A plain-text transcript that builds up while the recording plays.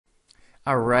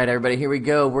All right, everybody, here we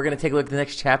go. We're going to take a look at the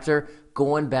next chapter,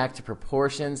 going back to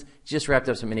proportions. Just wrapped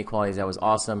up some inequalities. That was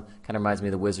awesome. Kind of reminds me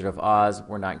of the Wizard of Oz.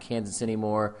 We're not in Kansas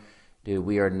anymore. Dude,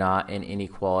 we are not in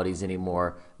inequalities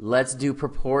anymore. Let's do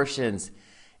proportions.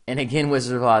 And again,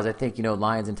 Wizard of Oz, I think,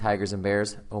 lions and tigers and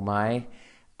bears. Oh, my.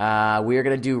 We are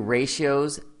going to do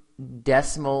ratios,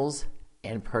 decimals,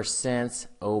 and percents.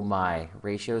 Oh, my.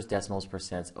 Ratios, decimals,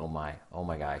 percents. Oh, my. Oh,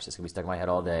 my gosh. This is going to be stuck in my head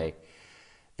all day.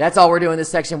 That's all we're doing in this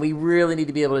section. We really need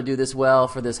to be able to do this well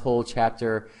for this whole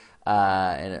chapter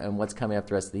and what's coming up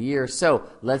the rest of the year. So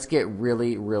let's get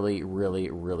really, really,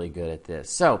 really, really good at this.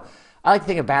 So I like to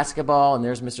think of basketball, and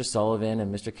there's Mr. Sullivan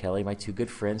and Mr. Kelly, my two good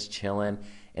friends, chilling.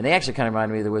 And they actually kind of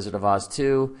remind me of the Wizard of Oz,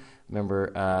 too.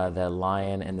 Remember the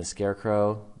lion and the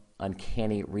scarecrow?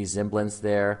 Uncanny resemblance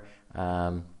there.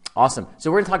 Awesome. So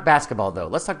we're going to talk basketball, though.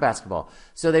 Let's talk basketball.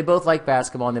 So they both like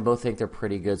basketball, and they both think they're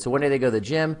pretty good. So one day they go to the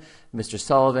gym. Mr.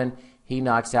 Sullivan, he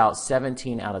knocks out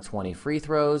 17 out of 20 free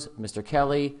throws. Mr.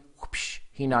 Kelly, whoosh,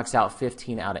 he knocks out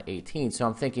 15 out of 18. So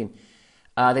I'm thinking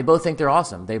they both think they're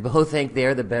awesome. They both think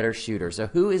they're the better shooter. So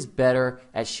who is better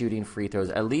at shooting free throws,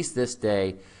 at least this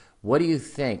day? What do you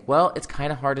think? Well, it's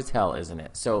kind of hard to tell, isn't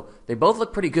it? So they both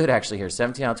look pretty good, actually, here.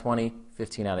 17 out of 20,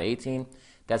 15 out of 18.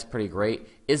 That's pretty great.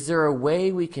 Is there a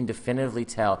way we can definitively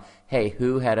tell, hey,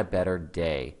 who had a better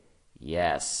day?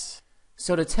 Yes.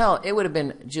 So to tell, it would have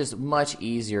been just much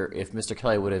easier if Mr.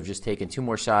 Kelly would have just taken two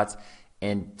more shots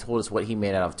and told us what he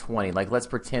made out of 20. Like, let's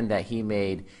pretend that he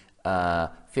made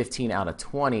 15 out of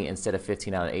 20 instead of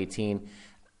 15 out of 18.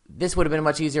 This would have been a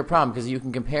much easier problem because you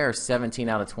can compare 17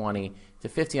 out of 20 to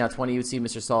 15 out of 20. You would see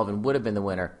Mr. Sullivan would have been the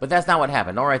winner. But that's not what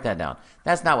happened. Don't write that down.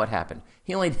 That's not what happened.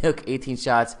 He only took 18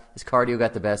 shots. His cardio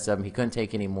got the best of him. He couldn't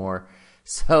take any more.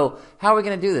 So how are we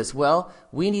going to do this? Well,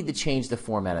 we need to change the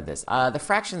format of this. The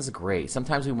fraction is great.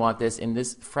 Sometimes we want this, and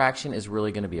this fraction is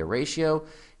really going to be a ratio.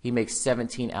 He makes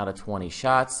 17 out of 20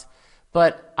 shots.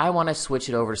 But I want to switch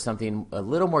it over to something a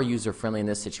little more user-friendly in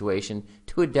this situation,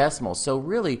 to a decimal. So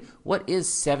really, what is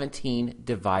 17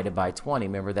 divided by 20?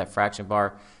 Remember that fraction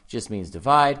bar just means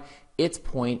divide. It's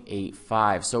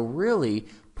 0.85. So really,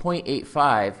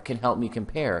 0.85 can help me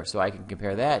compare. So I can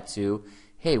compare that to,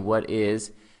 hey, what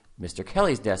is Mr.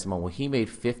 Kelly's decimal? Well, he made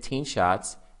 15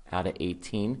 shots out of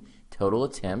 18 total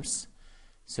attempts.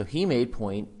 So he made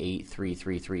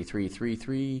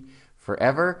 0.833333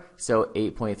 forever, so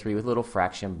 8.3 with a little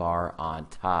fraction bar on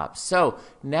top. So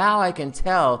now I can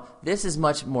tell this is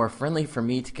much more friendly for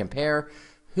me to compare.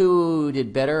 Who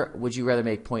did better? Would you rather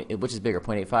make which is bigger,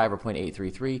 0.85 or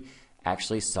 0.833?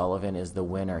 Actually, Sullivan is the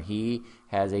winner. He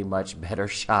has a much better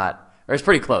shot, or it's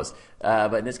pretty close,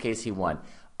 but in this case he won.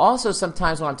 Also,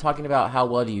 sometimes when I'm talking about how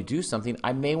well do you do something,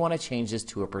 I may want to change this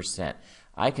to a percent.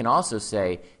 I can also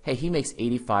say, hey, he makes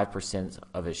 85%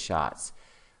 of his shots.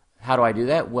 How do I do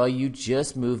that? Well, you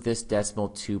just move this decimal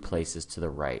two places to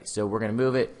the right. So we're going to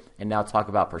move it and now talk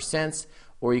about percents.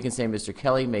 Or you can say Mr.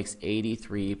 Kelly makes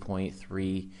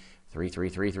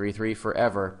 83.333333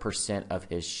 forever percent of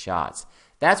his shots.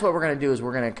 That's what we're going to do is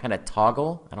we're going to kind of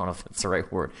toggle. I don't know if that's the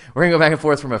right word. We're going to go back and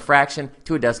forth from a fraction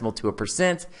to a decimal to a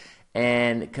percent.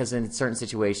 And because in certain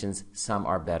situations, some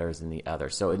are better than the other.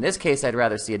 So in this case, I'd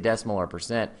rather see a decimal or a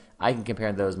percent. I can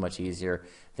compare those much easier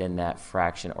than that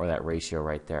fraction or that ratio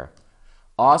right there.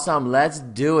 Awesome. Let's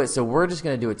do it. So we're just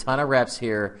going to do a ton of reps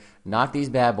here, knock these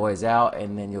bad boys out,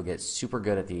 and then you'll get super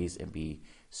good at these and be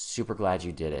super glad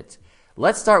you did it.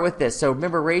 Let's start with this. So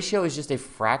remember, ratio is just a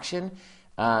fraction.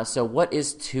 So what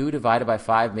is 2 divided by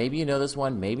 5? Maybe you know this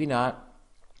one, maybe not.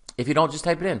 If you don't, just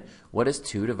type it in. What is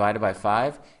 2 divided by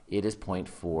 5? It is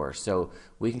 0.4. So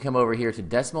we can come over here to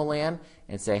decimal land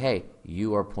and say, hey,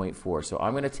 you are 0.4. So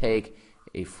I'm going to take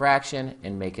a fraction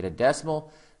and make it a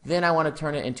decimal. Then I want to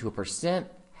turn it into a percent.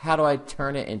 How do I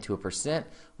turn it into a percent?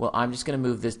 Well, I'm just going to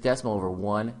move this decimal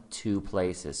over 2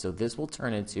 places. So this will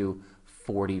turn into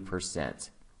 40%.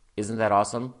 Isn't that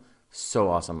awesome? So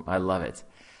awesome. I love it.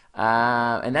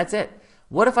 And that's it.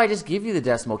 What if I just give you the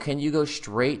decimal? Can you go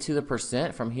straight to the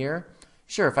percent from here?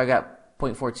 Sure, if I got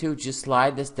 0.42, just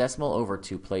slide this decimal over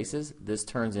 2 places. This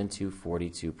turns into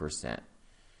 42%.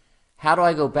 How do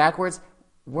I go backwards?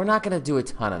 We're not going to do a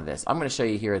ton of this. I'm going to show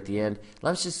you here at the end.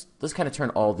 Let's kind of turn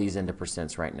all these into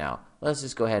percents right now. Let's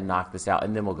just go ahead and knock this out,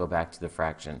 and then we'll go back to the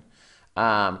fraction.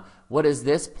 What is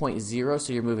this? 0.0,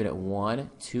 so you're moving it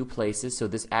 2 places. So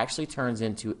this actually turns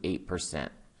into 8%.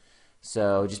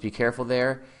 So just be careful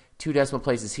there. 2 decimal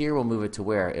places here, we'll move it to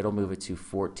where? It'll move it to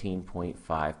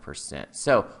 14.5%.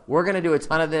 So we're going to do a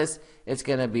ton of this. It's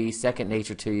going to be second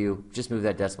nature to you. Just move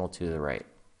that decimal to the right.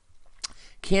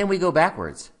 Can we go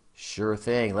backwards? Sure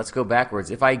thing. Let's go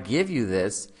backwards. If I give you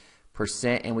this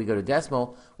percent, and we go to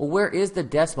decimal. Well, where is the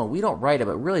decimal? We don't write it,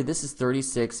 but really this is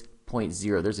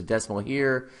 36.0. There's a decimal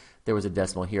here. There was a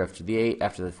decimal here after the 8,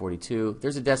 after the 42.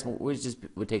 There's a decimal, which just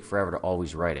would take forever to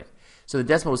always write it. So the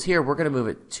decimal is here. We're going to move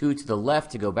it 2 to the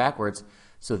left to go backwards.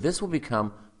 So this will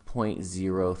become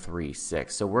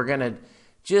 0.036. So we're going to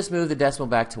just move the decimal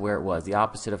back to where it was, the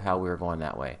opposite of how we were going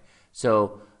that way.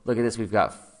 So look at this. We've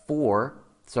got 4.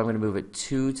 So I'm going to move it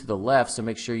 2 to the left. So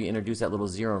make sure you introduce that little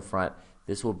 0 in front.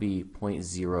 This will be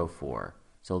 0.04.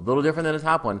 So a little different than the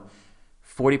top one.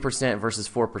 40% versus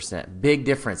 4%. Big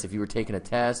difference if you were taking a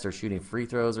test or shooting free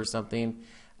throws or something.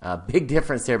 Big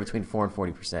difference there between 4 and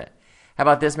 40%. How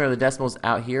about this? Remember the decimal's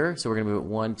out here. So we're going to move it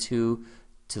 1, 2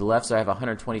 to the left. So I have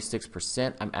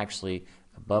 126%. I'm actually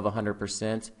above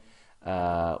 100%.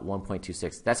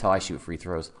 1.26. That's how I shoot free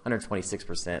throws.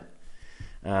 126%.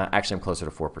 Actually, I'm closer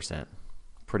to 4%.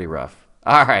 Pretty rough.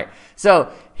 All right.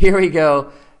 So here we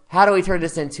go. How do we turn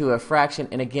this into a fraction?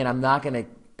 And again, I'm not going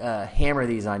to hammer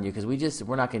these on you because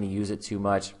we're not going to use it too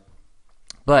much.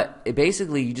 But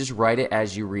basically, you just write it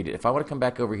as you read it. If I want to come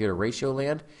back over here to ratio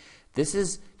land, this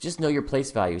is just know your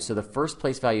place value. So the first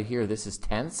place value here, this is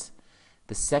tenths.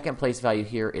 The second place value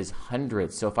here is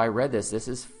hundredths. So if I read this, this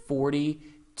is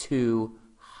 42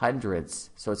 hundredths.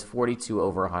 So it's 42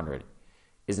 over 100.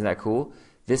 Isn't that cool?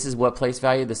 This is what place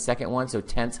value? The second one, so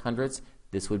tenths, hundredths.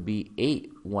 This would be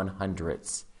 8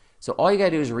 100ths. So all you got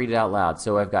to do is read it out loud.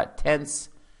 So I've got tenths,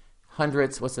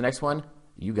 hundredths. What's the next one?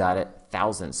 You got it.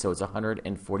 Thousandths. So it's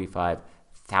 145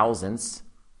 thousandths.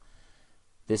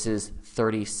 This is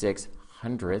 36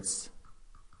 hundredths.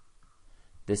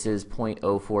 This is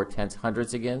 0.04 tenths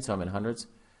hundredths again. So I'm in hundreds.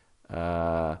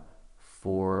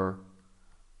 4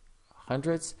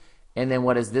 hundredths. And then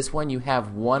what is this one? You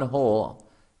have one whole.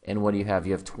 And what do you have?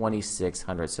 You have 26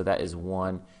 hundredths. So that is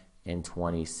 1 and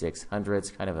 26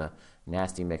 hundredths. Kind of a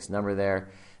nasty mixed number there.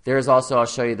 There's also, I'll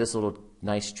show you this little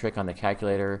nice trick on the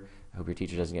calculator. I hope your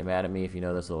teacher doesn't get mad at me if you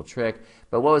know this little trick.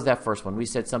 But what was that first one? We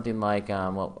said something like,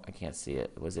 well, I can't see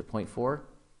it. Was it 0.4?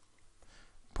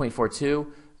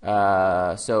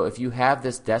 0.42. So if you have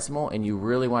this decimal and you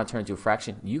really want to turn it into a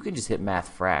fraction, you can just hit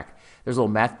math frac. There's a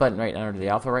little math button right under the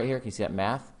alpha right here. Can you see that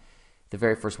math? The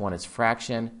very first one is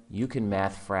fraction. You can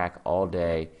math frac all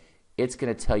day. It's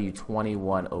going to tell you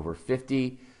 21 over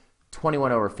 50.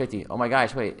 21 over 50. Oh my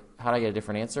gosh, wait, how did I get a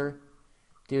different answer?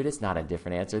 Dude, it's not a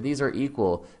different answer. These are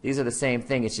equal. These are the same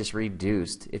thing. It's just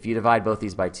reduced. If you divide both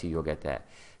these by 2, you'll get that.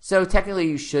 So technically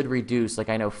you should reduce. Like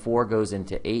I know 4 goes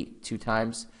into 8 2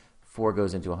 times. 4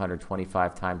 goes into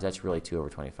 125 times. That's really 2 over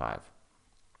 25.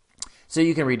 So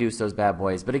you can reduce those bad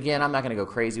boys. But again, I'm not going to go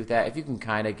crazy with that. If you can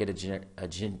kind of get a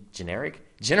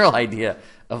general idea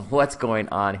of what's going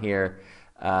on here,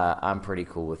 I'm pretty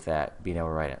cool with that, being able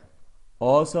to write it.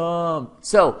 Awesome.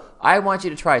 So I want you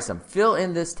to try some. Fill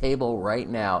in this table right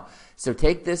now. So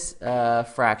take this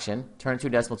fraction, turn it to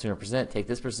a decimal, to a percent, take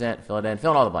this percent, fill it in,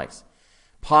 fill in all the blanks.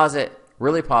 Pause it,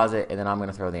 really pause it, and then I'm going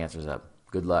to throw the answers up.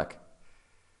 Good luck.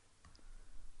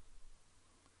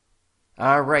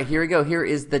 All right, here we go. Here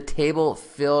is the table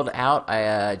filled out.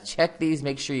 I checked these,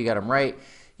 make sure you got them right.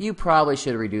 You probably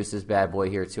should reduce this bad boy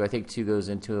here too. I think 2 goes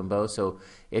into them both. So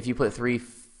if you put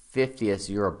 3/50ths,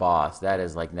 you're a boss. That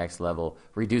is like next level.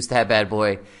 Reduce that bad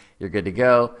boy. You're good to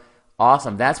go.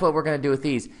 Awesome. That's what we're going to do with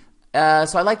these.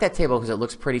 So I like that table because it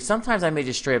looks pretty. Sometimes I may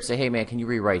just straight up say, hey, man, can you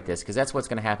rewrite this? Because that's what's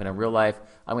going to happen in real life.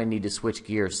 I'm going to need to switch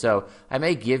gears. So I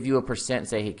may give you a percent and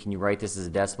say, hey, can you write this as a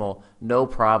decimal? No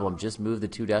problem. Just move the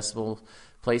 2 decimal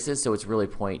places so it's really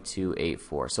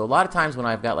 0.284. So a lot of times when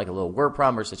I've got like a little word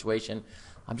problem or situation,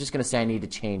 I'm just going to say I need to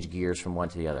change gears from one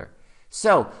to the other.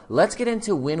 So let's get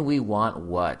into when we want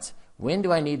what. When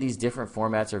do I need these different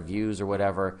formats or views or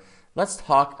whatever? Let's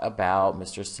talk about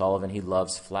Mr. Sullivan. He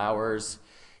loves flowers.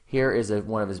 Here is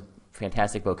one of his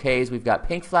fantastic bouquets. We've got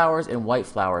pink flowers and white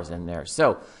flowers in there.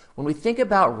 So when we think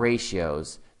about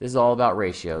ratios, this is all about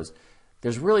ratios.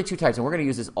 There's really 2 types, and we're going to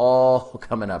use this all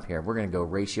coming up here. We're going to go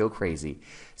ratio crazy.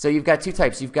 So you've got 2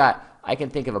 types. You've got, I can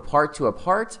think of a part to a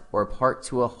part or a part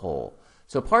to a whole.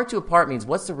 So part to a part means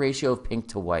what's the ratio of pink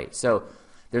to white? So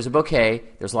there's a bouquet.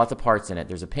 There's lots of parts in it.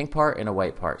 There's a pink part and a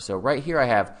white part. So right here I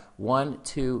have 1,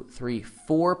 2, 3,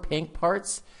 4 pink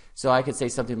parts. So I could say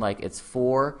something like it's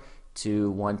 4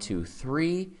 to 1, 2,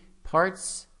 3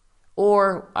 parts.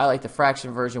 Or I like the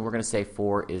fraction version. We're going to say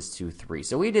 4 is to 3.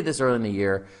 So we did this early in the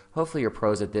year. Hopefully you're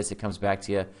pros at this. It comes back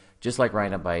to you just like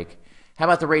riding a bike. How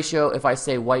about the ratio if I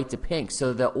say white to pink?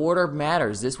 So the order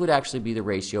matters. This would actually be the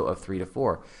ratio of 3 to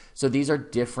 4. So these are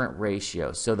different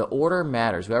ratios. So the order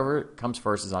matters. Whoever comes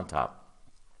first is on top.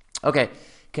 Okay,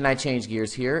 can I change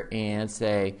gears here and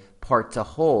say part to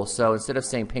whole? So instead of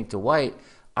saying pink to white,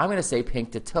 I'm going to say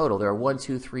pink to total. There are 1,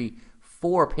 2, 3,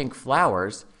 4 pink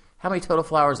flowers. How many total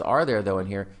flowers are there, though, in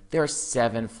here? There are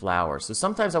 7 flowers. So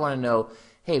sometimes I want to know,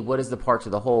 hey, what is the part to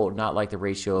the whole, not like the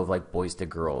ratio of like boys to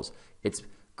girls. It's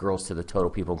girls to the total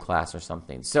people in class or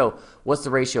something. So what's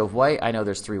the ratio of white? I know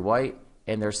there's 3 white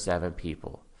and there's 7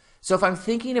 people. So if I'm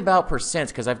thinking about percents,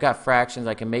 because I've got fractions,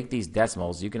 I can make these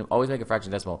decimals. You can always make a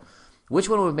fraction decimal. Which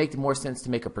one would make more sense to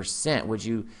make a percent? Would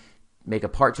you make a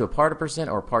part to a part of percent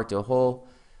or a part to a whole?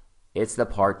 It's the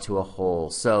part to a whole.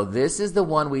 So this is the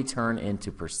one we turn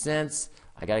into percents.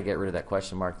 I got to get rid of that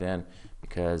question mark then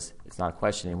because it's not a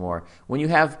question anymore. When you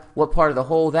have what part of the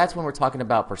whole, that's when we're talking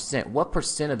about percent. What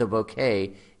percent of the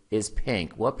bouquet is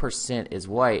pink? What percent is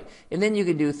white? And then you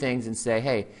can do things and say,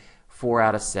 hey, 4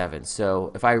 out of 7.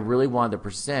 So if I really want the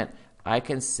percent, I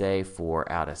can say 4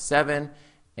 out of 7,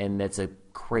 and that's a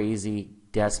crazy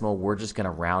decimal. We're just going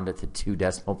to round it to 2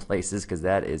 decimal places because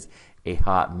that is a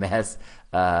hot mess.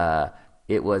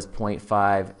 It was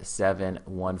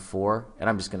 0.5714, and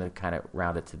I'm just going to kind of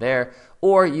round it to there.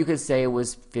 Or you could say it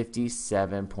was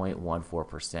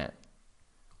 57.14%.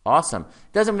 Awesome.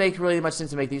 Doesn't make really much sense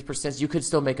to make these percents. You could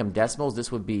still make them decimals.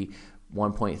 This would be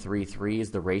 1.33 is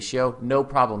the ratio. No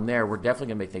problem there. We're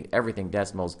definitely going to make everything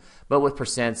decimals. But with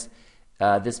percents,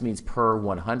 this means per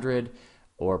 100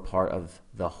 or part of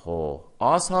the whole.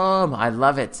 Awesome. I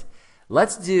love it.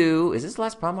 Let's do, is this the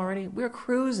last problem already? We're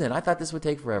cruising. I thought this would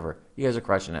take forever. You guys are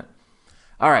crushing it.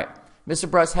 All right. Mr.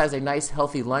 Bruss has a nice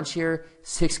healthy lunch here.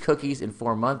 6 cookies and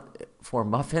 4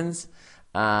 muffins.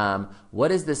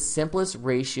 What is the simplest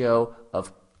ratio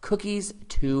of cookies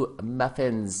to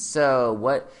muffins? So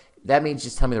what that means,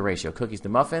 just tell me the ratio. Cookies to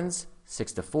muffins,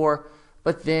 6 to 4.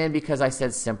 But then because I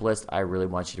said simplest, I really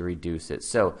want you to reduce it.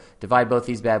 So divide both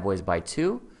these bad boys by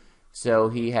 2. So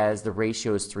he has the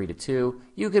ratio is 3 to 2.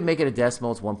 You could make it a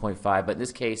decimal, it's 1.5. But in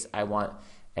this case, I want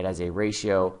it as a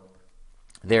ratio.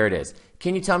 There it is.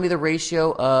 Can you tell me the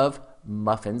ratio of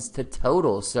muffins to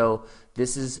total? So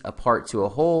this is a part to a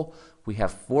whole. We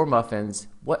have 4 muffins.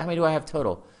 How many do I have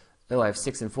total? Oh, I have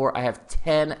 6 and 4. I have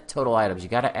 10 total items. You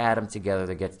got to add them together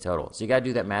to get the total. So you got to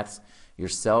do that math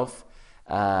yourself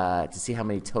to see how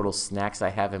many total snacks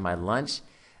I have in my lunch.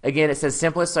 Again, it says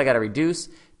simplest, so I got to reduce.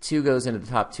 2 goes into the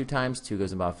top 2 times. 2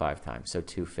 goes in about 5 times. So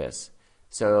 2/5.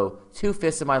 So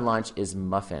 2/5 of my lunch is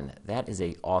muffin. That is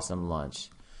an awesome lunch.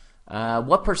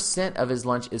 What percent of his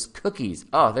lunch is cookies?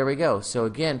 Oh, there we go. So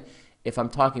again, if I'm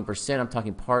talking percent, I'm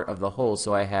talking part of the whole.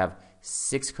 So I have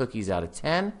 6 cookies out of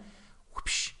 10.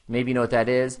 Whoosh. Maybe you know what that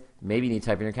is. Maybe you need to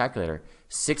type in your calculator.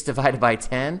 6 divided by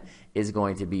 10 is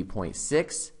going to be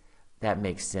 0.6. That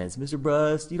makes sense. Mr.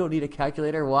 Bruss, you don't need a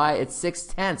calculator. Why? It's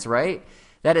 6/10, right?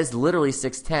 That is literally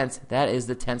 6/10. That is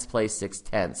the tenths place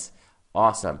 6/10.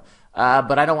 Awesome.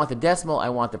 But I don't want the decimal. I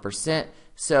want the percent.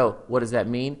 So what does that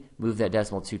mean? Move that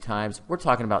decimal 2 times. We're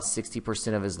talking about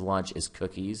 60% of his lunch is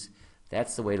cookies.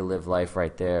 That's the way to live life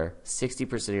right there.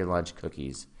 60% of your lunch,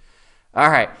 cookies. All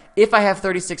right. If I have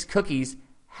 36 cookies,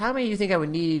 how many do you think I would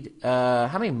need?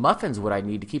 How many muffins would I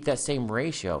need to keep that same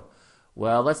ratio?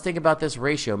 Well, let's think about this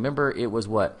ratio. Remember, it was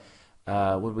what?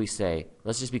 What did we say?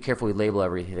 Let's just be careful we label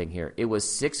everything here. It was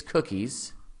 6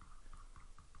 cookies.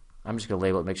 I'm just going to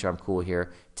label it, make sure I'm cool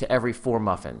here, to every 4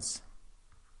 muffins.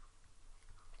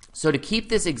 So to keep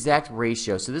this exact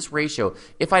ratio, so this ratio,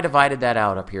 if I divided that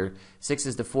out up here, 6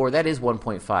 is to 4, that is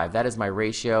 1.5. That is my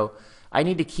ratio. I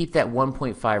need to keep that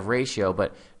 1.5 ratio,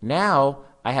 but now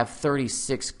I have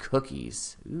 36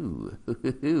 cookies. Ooh,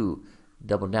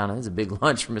 double down. This is a big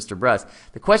lunch for Mr. Bruss.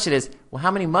 The question is, well,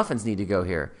 how many muffins need to go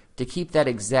here to keep that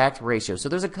exact ratio? So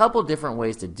there's a couple different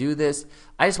ways to do this.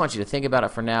 I just want you to think about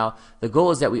it for now. The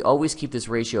goal is that we always keep this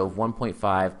ratio of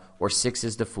 1.5 or 6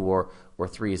 is to 4 or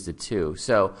 3 is to 2.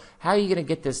 So how are you going to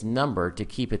get this number to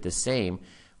keep it the same?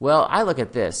 Well, I look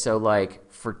at this. So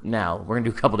like for now, we're going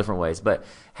to do a couple different ways. But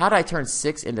how did I turn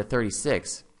 6 into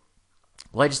 36?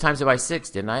 Well, I just times it by 6,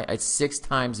 didn't I? It's 6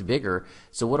 times bigger.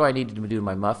 So what do I need to do to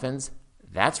my muffins?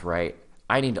 That's right.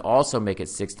 I need to also make it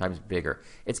 6 times bigger.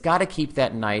 It's got to keep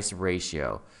that nice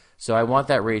ratio. So I want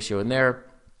that ratio in there.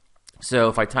 So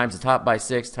if I times the top by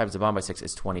 6 times the bottom by 6,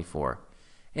 it's 24.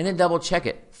 And then double check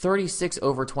it. 36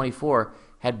 over 24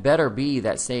 had better be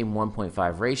that same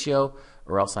 1.5 ratio,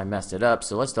 or else I messed it up.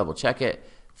 So let's double check it.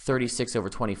 36 over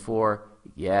 24,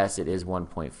 yes, it is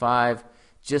 1.5.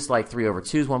 Just like 3 over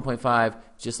 2 is 1.5,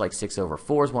 just like 6 over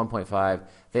 4 is 1.5.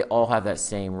 They all have that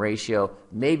same ratio.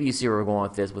 Maybe you see where we're going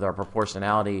with this with our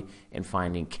proportionality and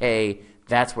finding K.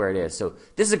 That's where it is. So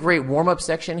this is a great warm-up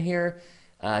section here.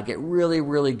 Get really,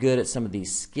 really good at some of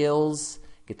these skills.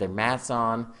 Get their maths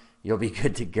on. You'll be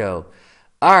good to go.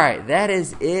 All right, that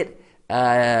is it.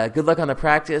 Good luck on the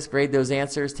practice. Grade those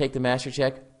answers. Take the master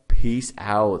check. Peace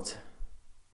out.